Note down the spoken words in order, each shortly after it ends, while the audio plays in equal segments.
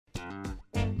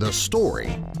The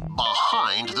story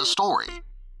behind the story.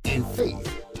 In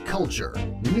faith, culture,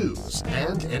 news,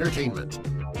 and entertainment.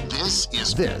 This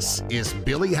is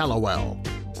Billy Hallowell.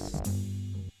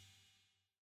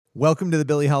 Welcome to the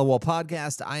Billy Hallowell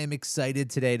Podcast. I am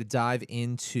excited today to dive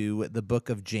into the book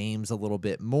of James a little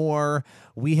bit more.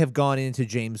 We have gone into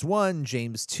James 1,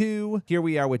 James 2. Here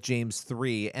we are with James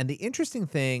 3. And the interesting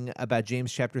thing about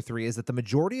James chapter 3 is that the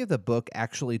majority of the book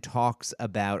actually talks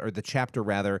about, or the chapter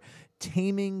rather,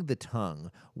 taming the tongue,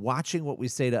 watching what we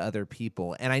say to other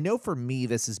people. And I know for me,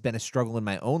 this has been a struggle in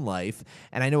my own life,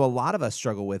 and I know a lot of us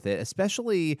struggle with it,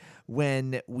 especially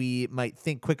when we might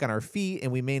think quick on our feet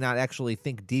and we may not actually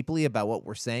think deeply about what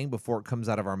we're saying before it comes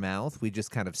out of our mouth. We just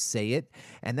kind of say it.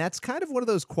 And that's kind of one of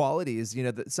those qualities,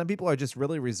 that some people are just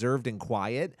really reserved and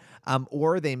quiet,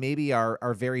 or they maybe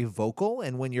are very vocal.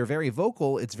 And when you're very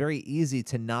vocal, it's very easy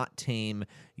to not tame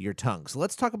your tongue. So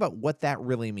let's talk about what that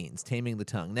really means, taming the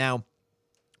tongue. Now,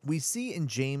 we see in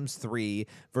James 3,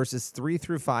 verses 3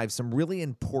 through 5, some really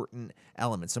important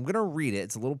elements. I'm going to read it.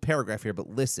 It's a little paragraph here, but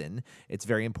listen, it's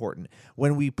very important.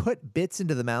 When we put bits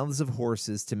into the mouths of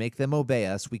horses to make them obey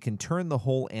us, we can turn the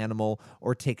whole animal,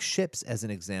 or take ships as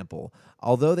an example.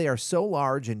 Although they are so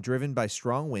large and driven by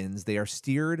strong winds, they are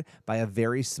steered by a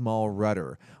very small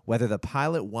rudder, wherever the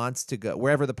pilot wants to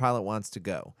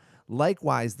go.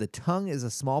 Likewise, the tongue is a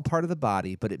small part of the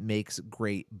body, but it makes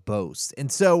great boasts.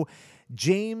 And so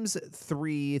James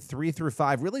 3 through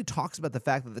 5 really talks about the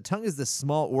fact that the tongue is this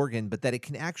small organ, but that it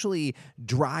can actually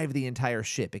drive the entire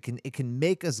ship. It can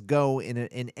make us go in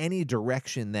any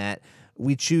direction that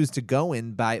we choose to go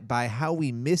in by how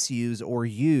we misuse or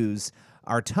use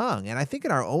our tongue. And I think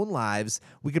in our own lives,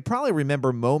 we could probably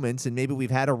remember moments, and maybe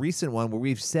we've had a recent one, where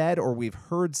we've said or we've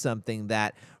heard something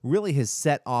that really has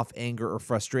set off anger or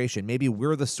frustration. Maybe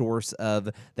we're the source of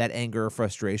that anger or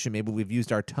frustration. Maybe we've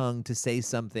used our tongue to say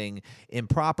something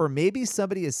improper. Maybe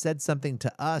somebody has said something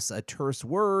to us, a terse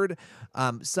word,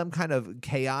 some kind of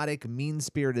chaotic,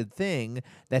 mean-spirited thing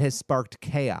that has sparked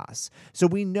chaos. So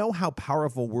we know how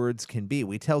powerful words can be.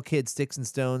 We tell kids sticks and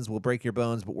stones will break your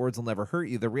bones, but words will never hurt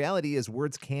you. The reality is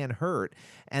words can hurt.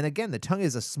 And again, the tongue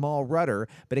is a small rudder,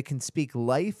 but it can speak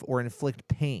life or inflict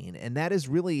pain. And that is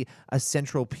really a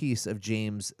central piece of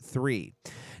James 3.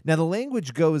 Now, the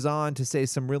language goes on to say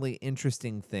some really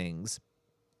interesting things.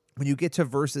 When you get to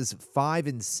verses 5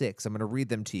 and 6, I'm going to read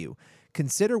them to you.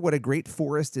 Consider what a great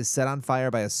forest is set on fire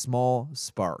by a small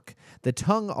spark. The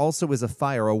tongue also is a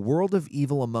fire, a world of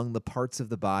evil among the parts of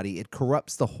the body. It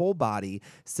corrupts the whole body,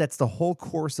 sets the whole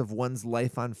course of one's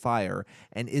life on fire,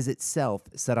 and is itself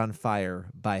set on fire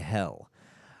by hell.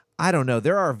 I don't know.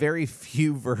 There are very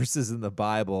few verses in the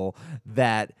Bible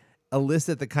that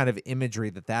elicit the kind of imagery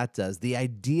that does. The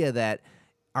idea that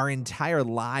our entire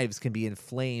lives can be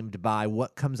inflamed by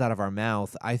what comes out of our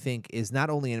mouth, I think, is not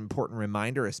only an important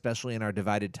reminder, especially in our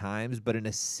divided times, but an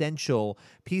essential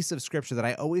piece of scripture that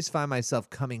I always find myself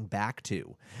coming back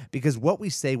to. Because what we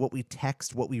say, what we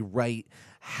text, what we write,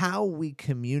 how we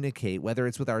communicate, whether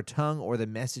it's with our tongue or the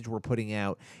message we're putting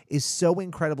out, is so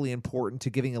incredibly important to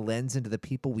giving a lens into the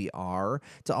people we are,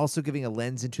 to also giving a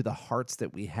lens into the hearts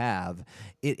that we have.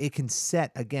 It can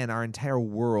set, again, our entire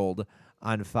world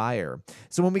on fire.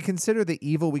 So when we consider the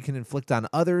evil we can inflict on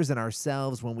others and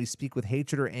ourselves when we speak with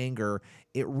hatred or anger,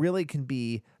 it really can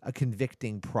be a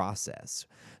convicting process.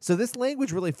 So this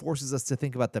language really forces us to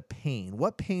think about the pain.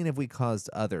 What pain have we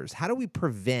caused others? How do we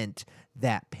prevent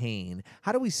that pain?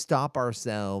 How do we stop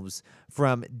ourselves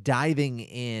from diving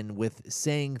in with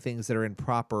saying things that are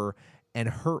improper and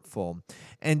hurtful?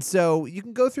 And so you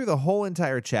can go through the whole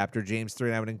entire chapter, James 3,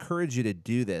 and I would encourage you to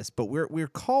do this. But we're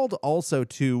called also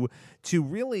to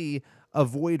really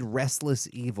avoid restless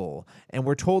evil. And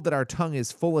we're told that our tongue is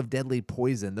full of deadly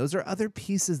poison. Those are other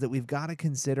pieces that we've got to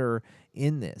consider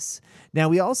in this. Now,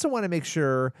 we also want to make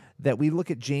sure that we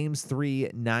look at James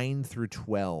 3, 9 through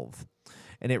 12.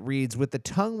 And it reads, with the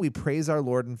tongue we praise our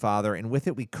Lord and Father, and with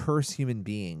it we curse human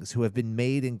beings who have been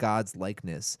made in God's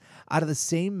likeness. Out of the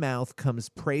same mouth comes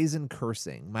praise and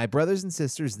cursing. My brothers and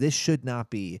sisters, this should not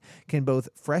be. Can both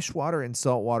fresh water and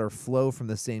salt water flow from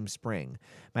the same spring?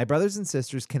 My brothers and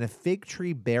sisters, can a fig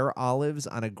tree bear olives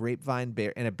on a grapevine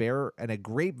bear and a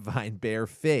grapevine bear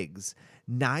figs?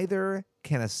 Neither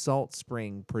can a salt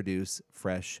spring produce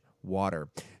fresh water.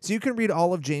 So you can read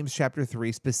all of James chapter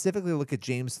 3, specifically look at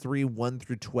James 3, 1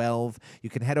 through 12. You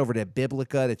can head over to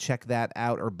Biblica to check that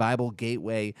out, or Bible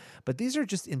Gateway. But these are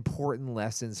just important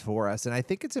lessons for us. And I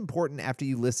think it's important after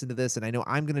you listen to this, and I know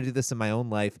I'm going to do this in my own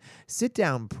life, sit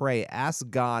down, pray, ask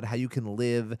God how you can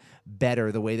live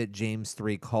better the way that James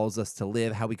 3 calls us to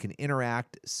live, how we can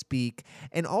interact, speak,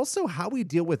 and also how we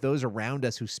deal with those around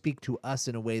us who speak to us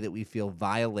in a way that we feel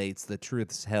violates the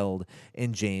truths held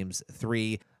in James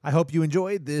 3. I hope you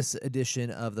enjoyed this edition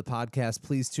of the podcast.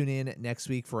 Please tune in next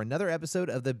week for another episode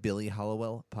of the Billy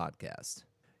Hallowell Podcast.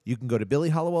 You can go to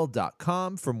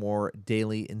billyhallowell.com for more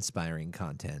daily inspiring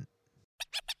content.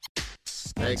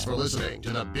 Thanks for listening to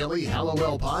the Billy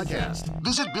Hallowell Podcast.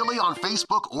 Visit Billy on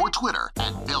Facebook or Twitter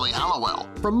at Billy Hallowell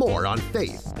for more on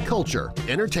faith, culture,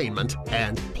 entertainment,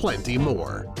 and plenty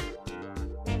more.